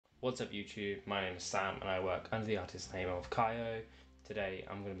What's up YouTube, my name is Sam and I work under the artist name of Kaio. Today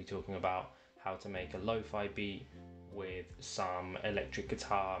I'm going to be talking about how to make a lo-fi beat with some electric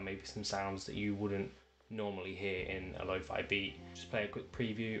guitar, maybe some sounds that you wouldn't normally hear in a lo-fi beat. Just play a quick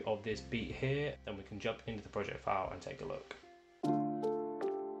preview of this beat here, then we can jump into the project file and take a look.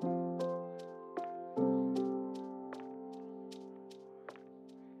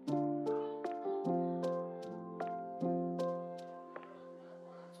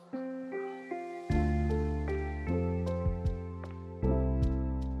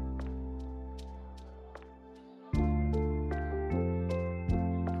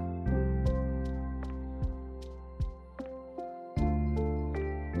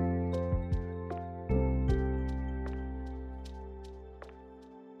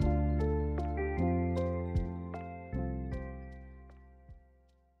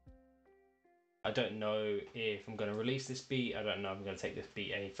 I don't know if I'm going to release this beat, I don't know if I'm going to take this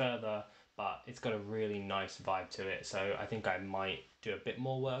beat any further, but it's got a really nice vibe to it, so I think I might do a bit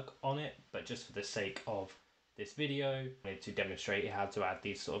more work on it, but just for the sake of this video, I wanted to demonstrate how to add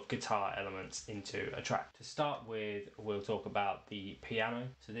these sort of guitar elements into a track. To start with, we'll talk about the piano.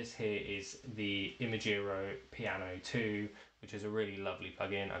 So this here is the Imagiro Piano 2, which is a really lovely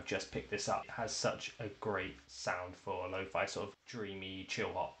plugin. I've just picked this up. It has such a great sound for lo-fi, sort of dreamy,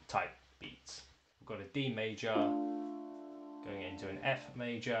 chill hop type beats. We've got a D major, going into an F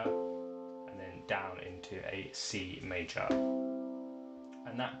major, and then down into a C major.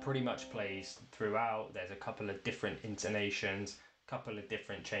 And that pretty much plays throughout. There's a couple of different intonations, a couple of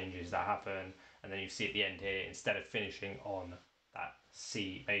different changes that happen, and then you see at the end here, instead of finishing on that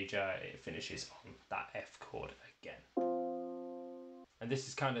C major, it finishes on that F chord again. And this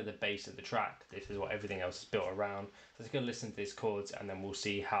is kind of the base of the track. This is what everything else is built around. So let's go listen to these chords and then we'll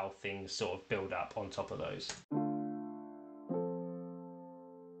see how things sort of build up on top of those.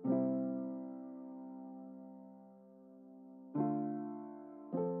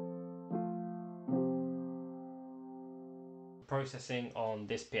 Processing on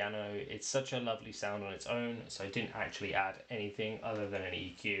this piano, it's such a lovely sound on its own, so I didn't actually add anything other than an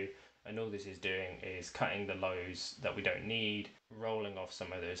EQ. And all this is doing is cutting the lows that we don't need, rolling off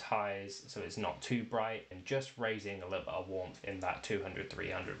some of those highs so it's not too bright, and just raising a little bit of warmth in that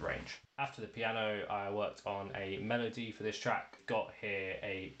 200-300 range. After the piano, I worked on a melody for this track. Got here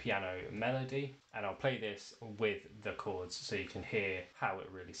a piano melody, and I'll play this with the chords so you can hear how it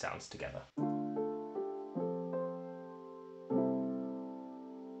really sounds together.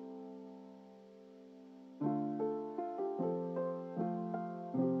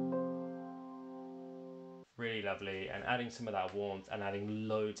 Really lovely, and adding some of that warmth and adding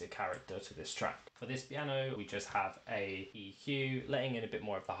loads of character to this track. For this piano, we just have a EQ, letting in a bit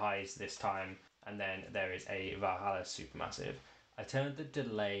more of the highs this time, and then there is a Valhalla Supermassive. I turned the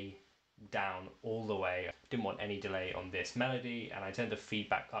delay down all the way. Didn't want any delay on this melody, and I turned the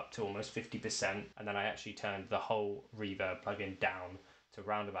feedback up to almost 50%, and then I actually turned the whole reverb plugin down to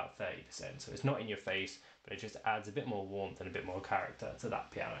around about 30%. So it's not in your face, but it just adds a bit more warmth and a bit more character to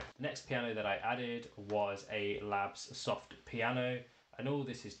that piano. The next piano that I added was a Labs soft piano, and all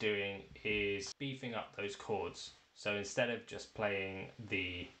this is doing is beefing up those chords. So instead of just playing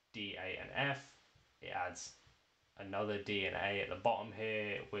the D, A and F, it adds another D and A at the bottom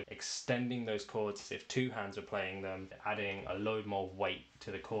here. We're extending those chords as if two hands are playing them, adding a load more weight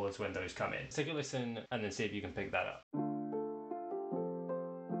to the chords when those come in. Take a listen and then see if you can pick that up.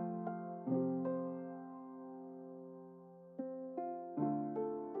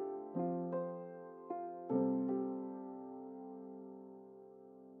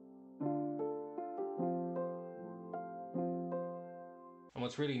 And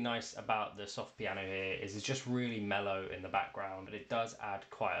what's really nice about the soft piano here is it's just really mellow in the background, but it does add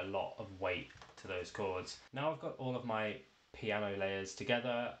quite a lot of weight to those chords. Now I've got all of my piano layers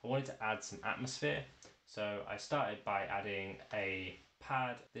together, I wanted to add some atmosphere. So I started by adding a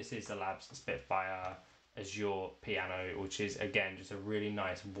pad. This is the Labs Spitfire Azure piano, which is again just a really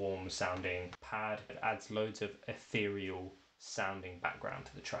nice warm sounding pad. It adds loads of ethereal sounding background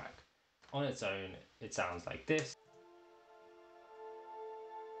to the track. On its own, it sounds like this.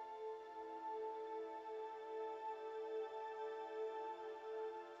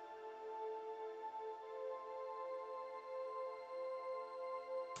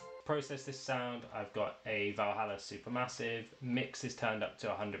 Process this sound, I've got a Valhalla Supermassive, mix is turned up to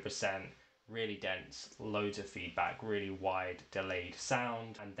 100%, really dense, loads of feedback, really wide delayed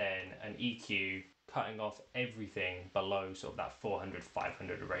sound, and then an EQ cutting off everything below sort of that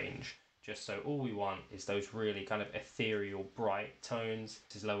 400-500 range. just so all we want is those really kind of ethereal bright tones.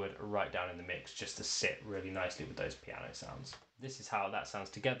 This is lowered right down in the mix just to sit really nicely with those piano sounds. This is how that sounds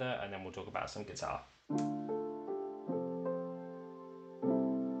together, and then we'll talk about some guitar.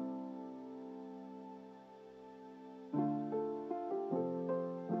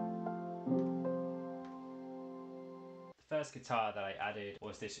 First guitar that I added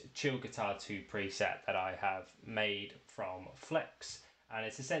was this Chill Guitar 2 preset that I have made from Flex, and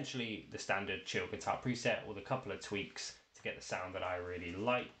it's essentially the standard chill guitar preset with a couple of tweaks to get the sound that I really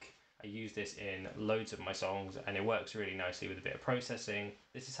like. I use this in loads of my songs and it works really nicely with a bit of processing.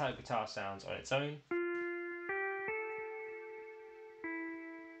 This is how guitar sounds on its own.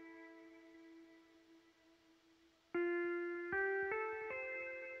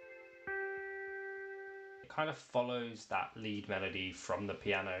 Kind of follows that lead melody from the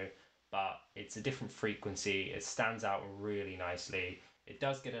piano, but it's a different frequency. It stands out really nicely. It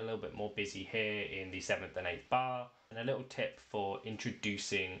does get a little bit more busy here in the 7th and 8th bar. And a little tip for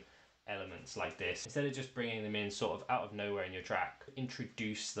introducing elements like this, instead of just bringing them in sort of out of nowhere in your track,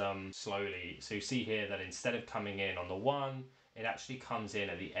 introduce them slowly. So you see here that instead of coming in on the 1, it actually comes in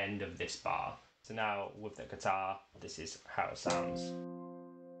at the end of this bar. So now with the guitar, this is how it sounds.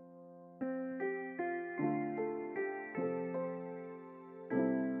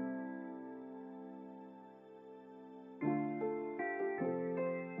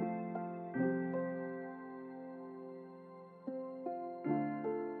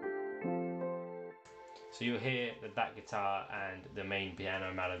 So you'll hear that guitar and the main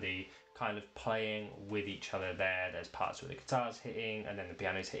piano melody kind of playing with each other there. There's parts where the guitar's hitting and then the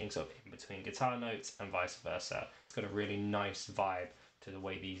piano's hitting sort of in between guitar notes and vice versa. It's got a really nice vibe to the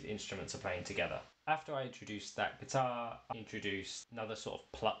way these instruments are playing together. After I introduced that guitar, I introduced another sort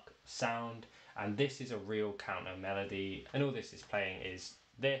of pluck sound, and this is a real counter melody, and all this is playing is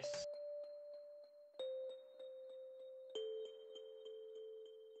this.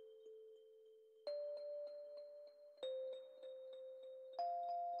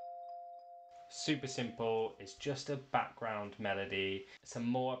 Super simple, it's just a background melody. It's a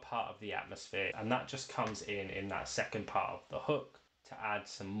more part of the atmosphere, and that just comes in that second part of the hook to add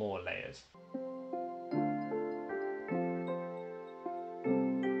some more layers.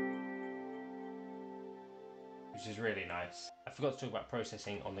 Which is really nice. I forgot to talk about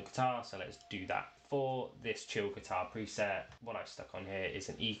processing on the guitar, so let's do that. For this chill guitar preset, what I've stuck on here is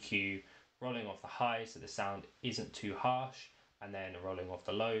an EQ rolling off the highs so the sound isn't too harsh, and then rolling off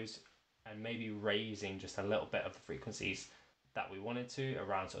the lows, and maybe raising just a little bit of the frequencies that we wanted to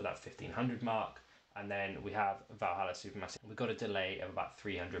around sort of that 1500 mark. And then we have Valhalla Supermassive. We've got a delay of about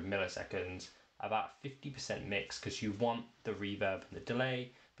 300 milliseconds, about 50% mix, because you want the reverb and the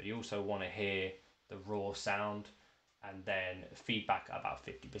delay, but you also want to hear the raw sound, and then feedback at about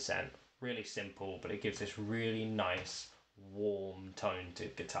 50%. Really simple, but it gives this really nice warm tone to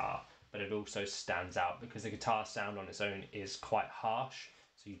guitar, but it also stands out because the guitar sound on its own is quite harsh.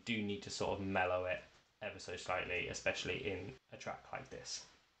 So you do need to sort of mellow it ever so slightly, especially in a track like this.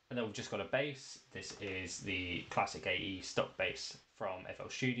 And then we've just got a bass. This is the classic AE stock bass from FL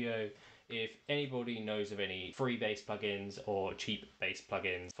Studio. If anybody knows of any free bass plugins or cheap bass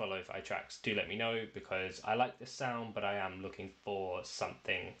plugins for lo-fi tracks, do let me know, because I like this sound, but I am looking for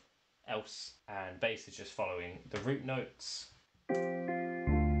something else. And bass is just following the root notes.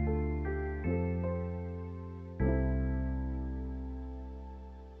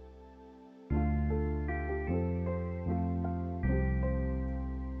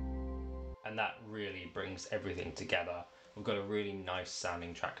 And that really brings everything together. We've got a really nice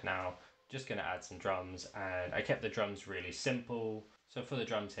sounding track now. Just gonna add some drums, and I kept the drums really simple. So for the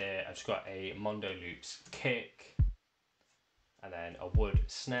drums here, I've just got a Mondo Loops kick, and then a wood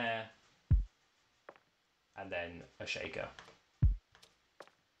snare, and then a shaker.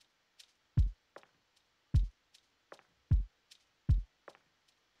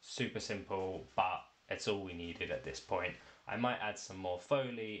 Super simple, but it's all we needed at this point. I might add some more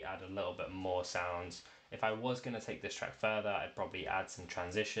Foley, add a little bit more sounds. If I was going to take this track further, I'd probably add some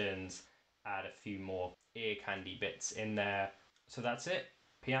transitions, add a few more ear candy bits in there. So that's it.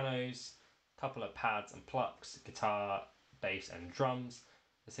 Pianos, couple of pads and plucks, guitar, bass and drums.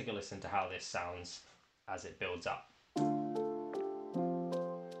 Let's take a listen to how this sounds as it builds up.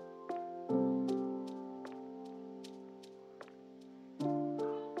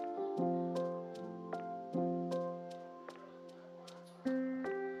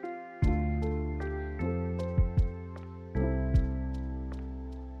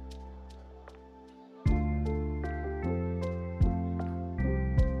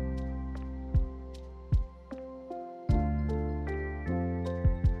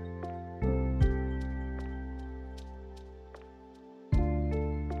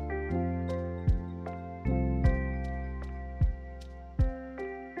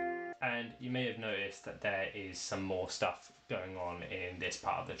 And you may have noticed that there is some more stuff going on in this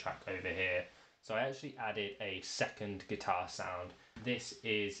part of the track over here. So I actually added a second guitar sound. This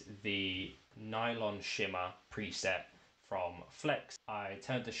is the Nylon Shimmer preset from Flex. I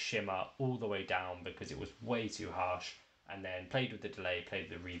turned the shimmer all the way down because it was way too harsh, and then played with the delay, played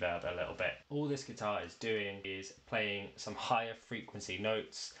with the reverb a little bit. All this guitar is doing is playing some higher frequency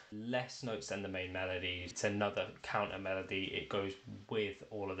notes, less notes than the main melody. It's another counter melody. It goes with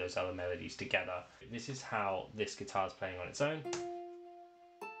all of those other melodies together. This is how this guitar is playing on its own.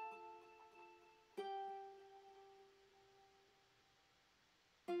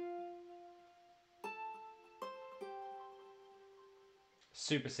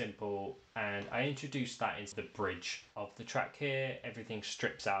 Super simple, and I introduced that into the bridge of the track here. Everything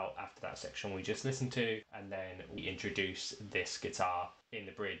strips out after that section we just listened to, and then we introduce this guitar in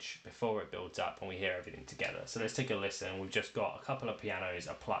the bridge before it builds up and we hear everything together. So let's take a listen. We've just got a couple of pianos,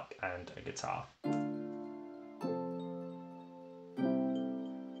 a pluck and a guitar.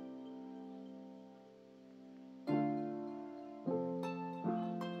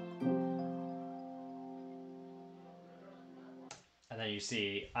 And then you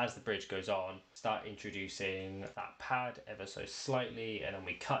see, as the bridge goes on, start introducing that pad ever so slightly, and then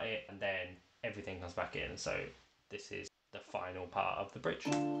we cut it, and then everything comes back in. So this is the final part of the bridge.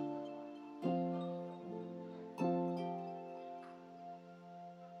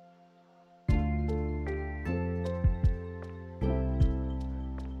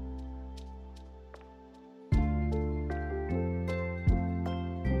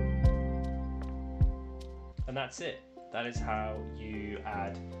 And that's it. That is how you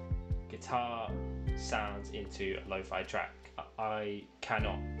add guitar sounds into a lo-fi track. I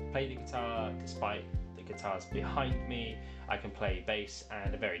cannot play the guitar despite the guitars behind me. I can play bass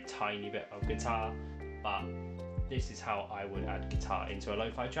and a very tiny bit of guitar, but this is how I would add guitar into a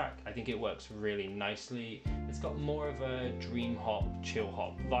lo-fi track. I think it works really nicely. It's got more of a dream hop, chill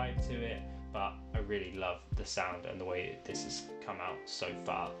hop vibe to it, but I really love the sound and the way this has come out so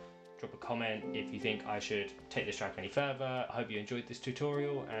far. Drop a comment if you think I should take this track any further. I hope you enjoyed this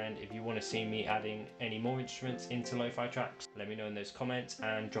tutorial, and if you want to see me adding any more instruments into lo-fi tracks, let me know in those comments,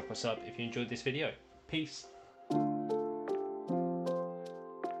 and drop a sub if you enjoyed this video. Peace!